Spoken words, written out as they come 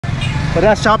But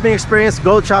that's shopping experience,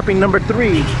 gold shopping number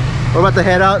 3. We're about to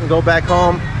head out and go back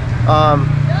home,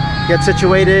 get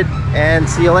situated, and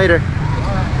see you later.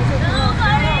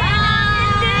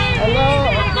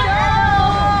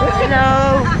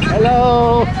 Hello.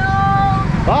 Hello.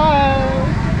 Bye.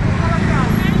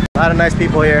 A lot of nice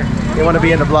people here. They want to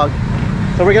be in the vlog.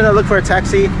 So we're gonna look for a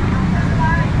taxi.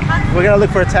 We're gonna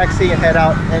look for a taxi and head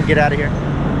out and get out of here.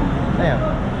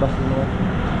 Damn. Busting more.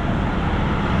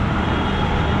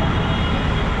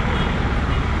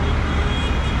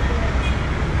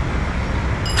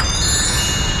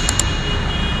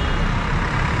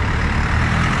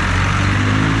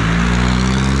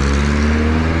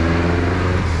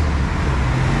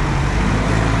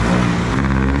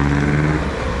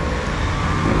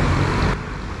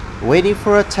 Waiting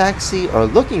for a taxi or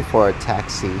looking for a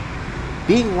taxi,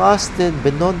 being lost in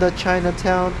Binondo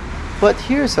Chinatown. But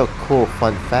here's a cool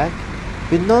fun fact: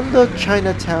 Binondo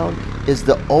Chinatown is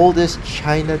the oldest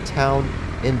Chinatown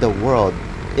in the world.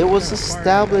 It was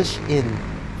established in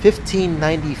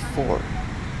 1594.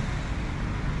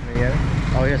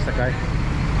 Oh, here's the guy.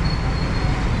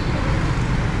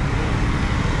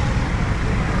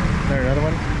 Is there another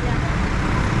one?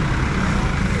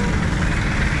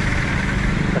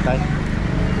 Okay.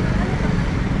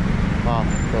 Oh,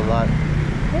 it's a lot.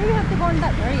 Maybe we have to go in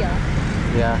that area.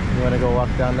 Yeah, you want to go walk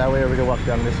down that way or we go walk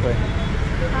down this way?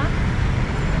 Huh?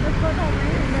 Let's go that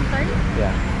way and then turn?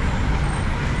 Yeah.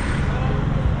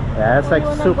 Yeah, it's like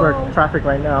super traffic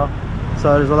right now.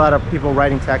 So there's a lot of people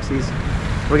riding taxis.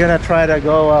 We're going to try to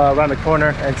go around the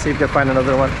corner and see if we can find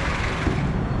another one.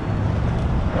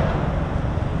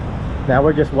 Now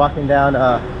we're just walking down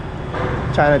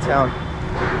Chinatown.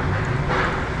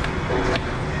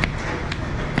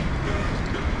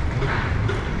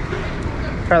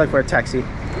 Try to look for a taxi.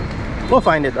 We'll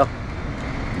find it though.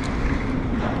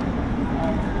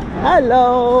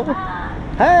 Hello.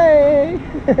 Hey.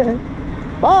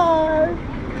 Bye.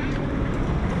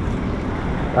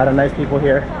 A lot of nice people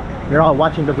here. They're all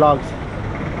watching the vlogs.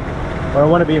 Or I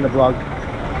want to be in the vlog.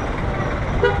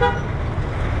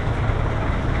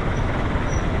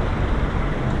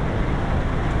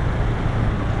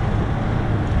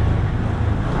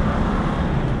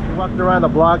 We walked around the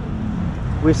block.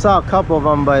 We saw a couple of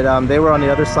them, but they were on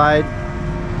the other side.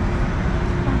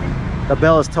 The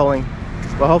bell is tolling,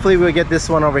 but hopefully we'll get this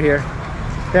one over here.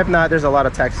 If not, there's a lot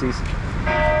of taxis.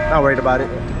 Not worried about it.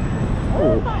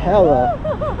 Oh, hella.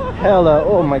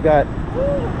 Oh my god.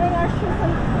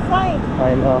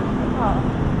 I know.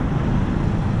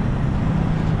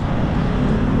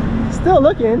 Still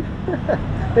looking.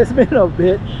 It's been a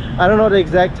bit. I don't know the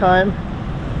exact time.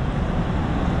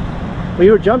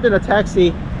 We were jumped in a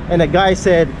taxi and the guy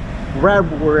said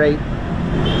Grab rate.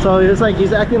 So it was like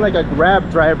he's acting like a Grab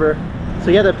driver. So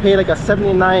you had to pay like a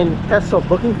 79 peso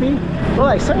booking fee. Well,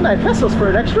 like 79 pesos for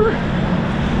an extra?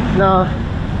 No,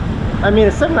 I mean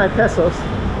it's 79 pesos,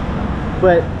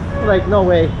 but like no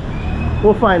way.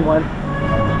 We'll find one.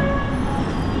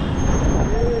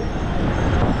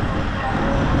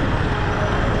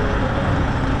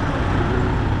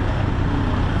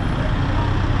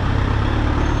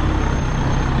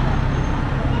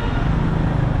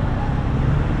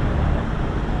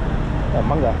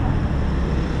 Manga.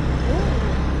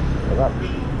 Sarap.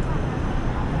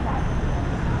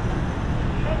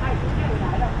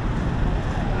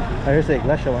 Oh, here's the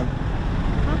iglesia one.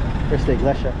 Huh? Here's the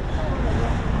iglesia.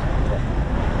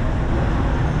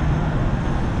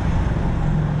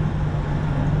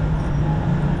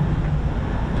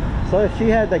 So if she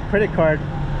had like credit card,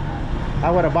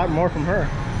 I would have bought more from her.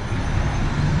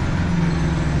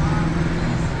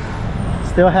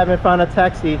 Still haven't found a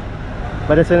taxi.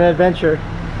 But it's an adventure.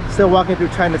 Still walking through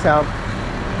Chinatown.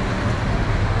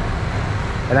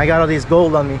 And I got all these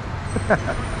gold on me.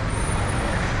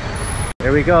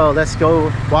 There we go. Let's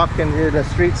go walk into the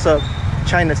streets of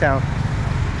Chinatown.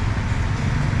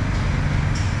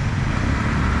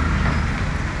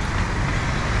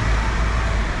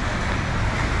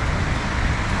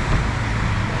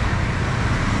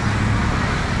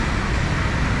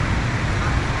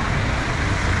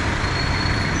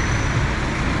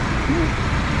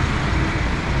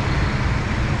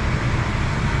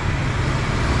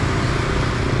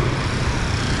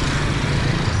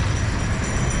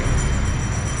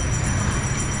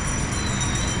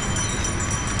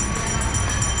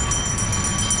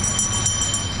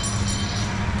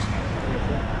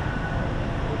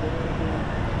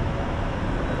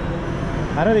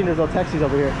 I don't think there's no taxis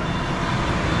over here.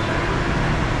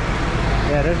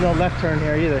 Yeah, there's no left turn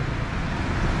here either.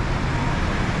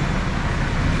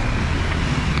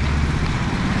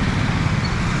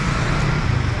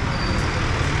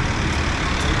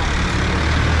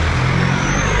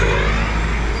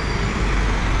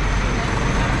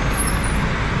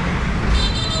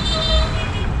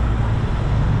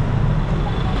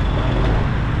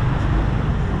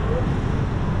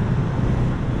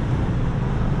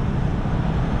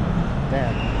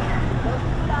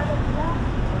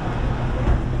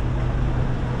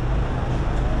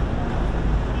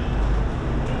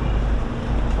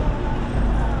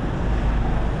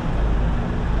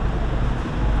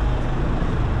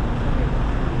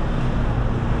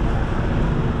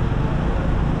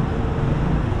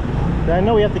 I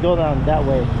know we have to go down that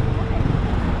way.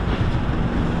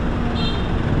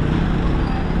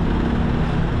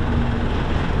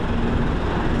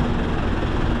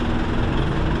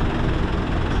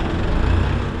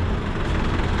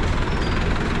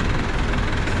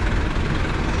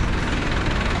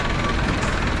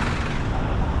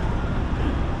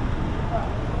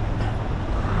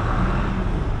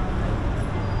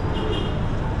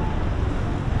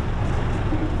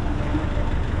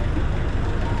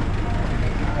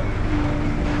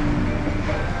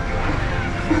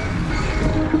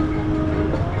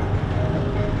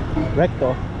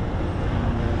 Recto.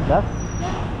 Left?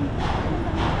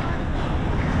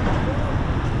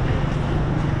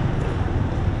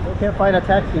 We can't find a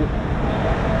taxi.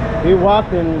 We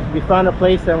walked and we found a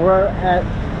place and we're at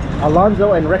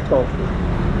Alonzo and Recto.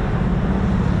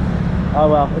 Oh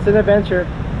well, it's an adventure.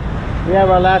 We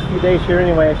have our last few days here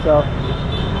anyway, so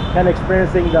kind of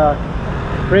experiencing the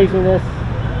craziness,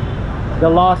 the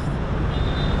lost.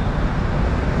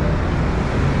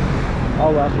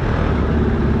 Oh well.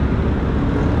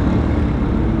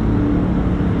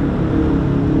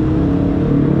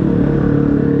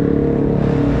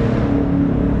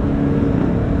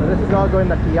 This is all going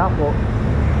to Quiapo.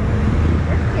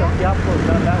 So Quiapo is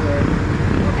down that way.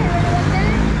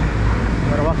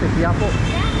 Wanna walk to Quiapo?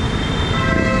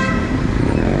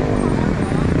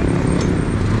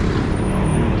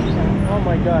 Oh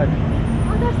my god.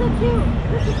 Oh, that's so cute.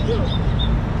 This is cute.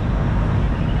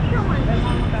 Come on.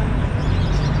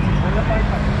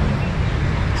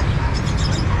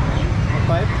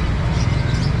 Five?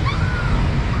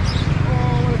 Oh,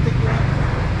 I want to take you out.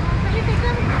 Can you take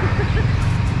them?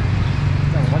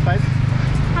 No, 1.5?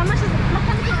 How much is it? What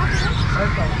kind of thing after that?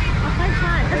 5.5. Oh,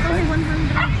 5.5. That's only 100.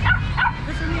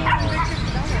 That's only $150.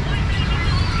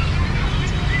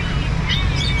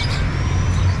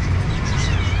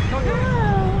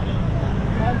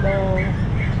 Hello.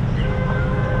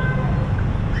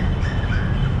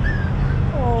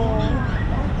 Oh.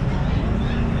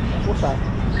 What's that?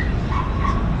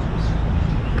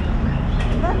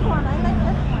 That one. I like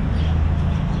that one.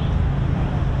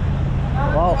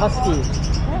 Wow, husky.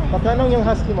 Magkano yung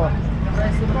husky mo?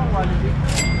 Price po, quality.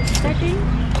 13?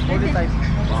 Fully type.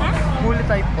 Huh? Fully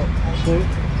type po. Okay.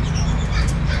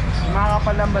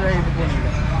 Makakapal ang balahibo po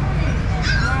nila.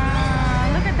 Wow,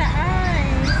 look at the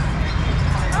eyes.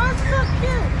 Oh, it's so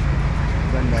cute.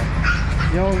 Ganda.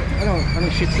 Yung, anong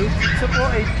Shih Tzu? So po,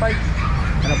 8.5.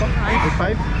 Ano po?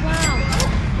 8.5? Wow.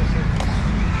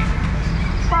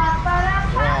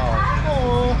 Wow.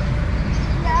 Oh.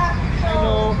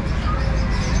 Hello.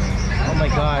 Oh my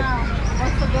god. Wow.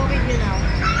 What's to go with you now?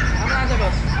 Ang nasa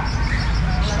boss?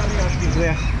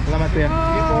 Kuya, salamat kuya.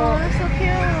 Oh, that's so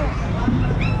cute.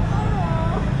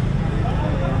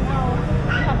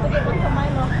 You have to give one to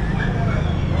Milo.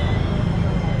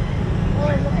 Oh,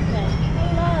 look at that.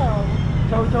 Hello.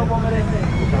 Chow Chow po merente.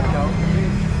 Chow Chow.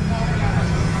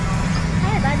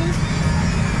 Hi, buddy.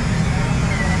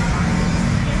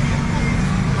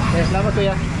 Okay, salamat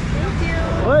kuya. Thank you.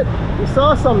 What? We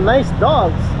saw some nice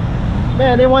dogs.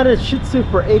 Man, they wanted Shih Tzu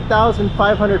for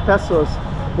 8,500 pesos,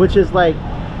 which is like,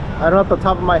 I don't know off the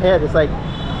top of my head, it's like,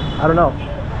 I don't know.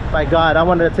 By God, I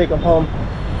wanted to take him home.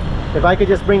 If I could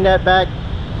just bring that back,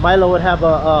 Milo would have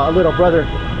a little brother.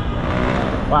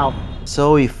 Wow.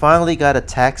 So we finally got a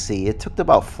taxi. It took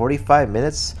about 45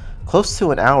 minutes, close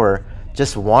to an hour,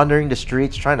 just wandering the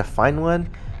streets trying to find one.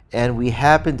 And we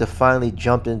happened to finally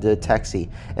jump into a taxi.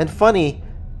 And funny,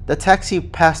 the taxi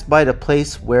passed by the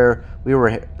place where we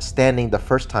were standing the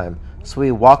first time. So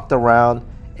we walked around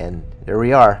and there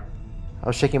we are. I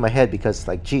was shaking my head because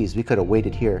like, geez, we could have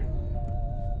waited here.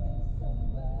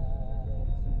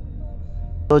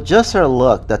 So just our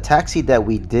luck, the taxi that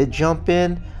we did jump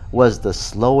in was the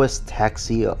slowest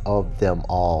taxi of them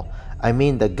all. I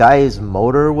mean, the guy's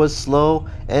motor was slow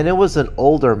and it was an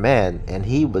older man and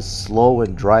he was slow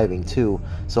in driving too.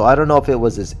 So I don't know if it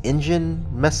was his engine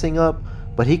messing up,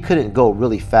 but he couldn't go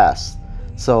really fast.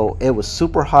 So it was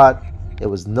super hot, it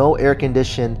was no air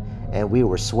condition, and we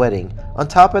were sweating. On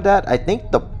top of that, I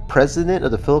think the president of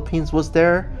the Philippines was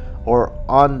there or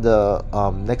on the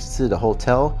next to the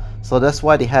hotel. So that's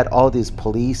why they had all these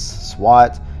police,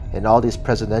 SWAT, and all these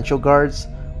presidential guards.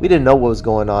 We didn't know what was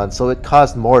going on, so it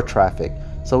caused more traffic.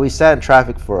 So we sat in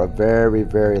traffic for a very,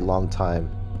 very long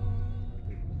time.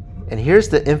 And here's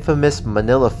the infamous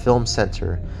Manila Film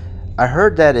Center. I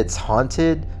heard that it's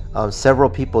haunted. Several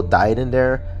people died in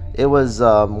there. It was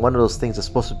one of those things that's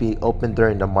supposed to be open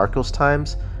during the Marcos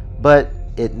times, but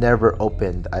it never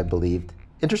opened, I believed.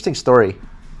 Interesting story.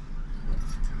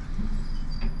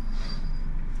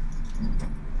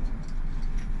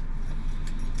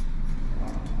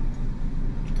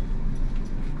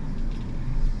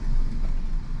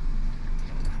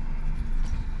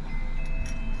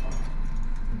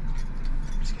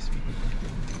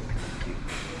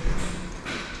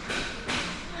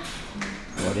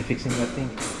 Oh, they're fixing that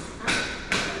thing.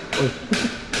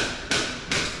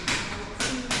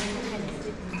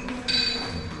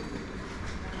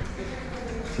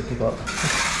 Sige po.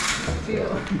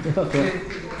 Okay.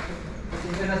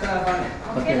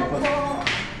 Okay po.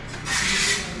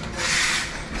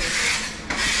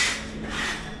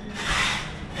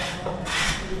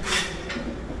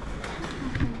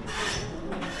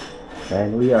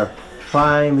 And we are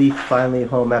finally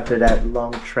home after that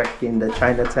long trek in the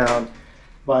Chinatown,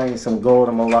 buying some gold.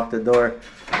 I'm gonna lock the door.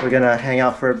 We're gonna hang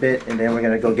out for a bit and then we're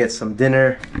gonna go get some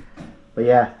dinner. But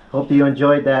yeah, hope you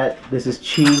enjoyed that. This is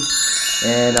Chi,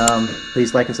 and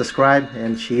please like and subscribe,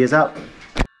 and Chi is out.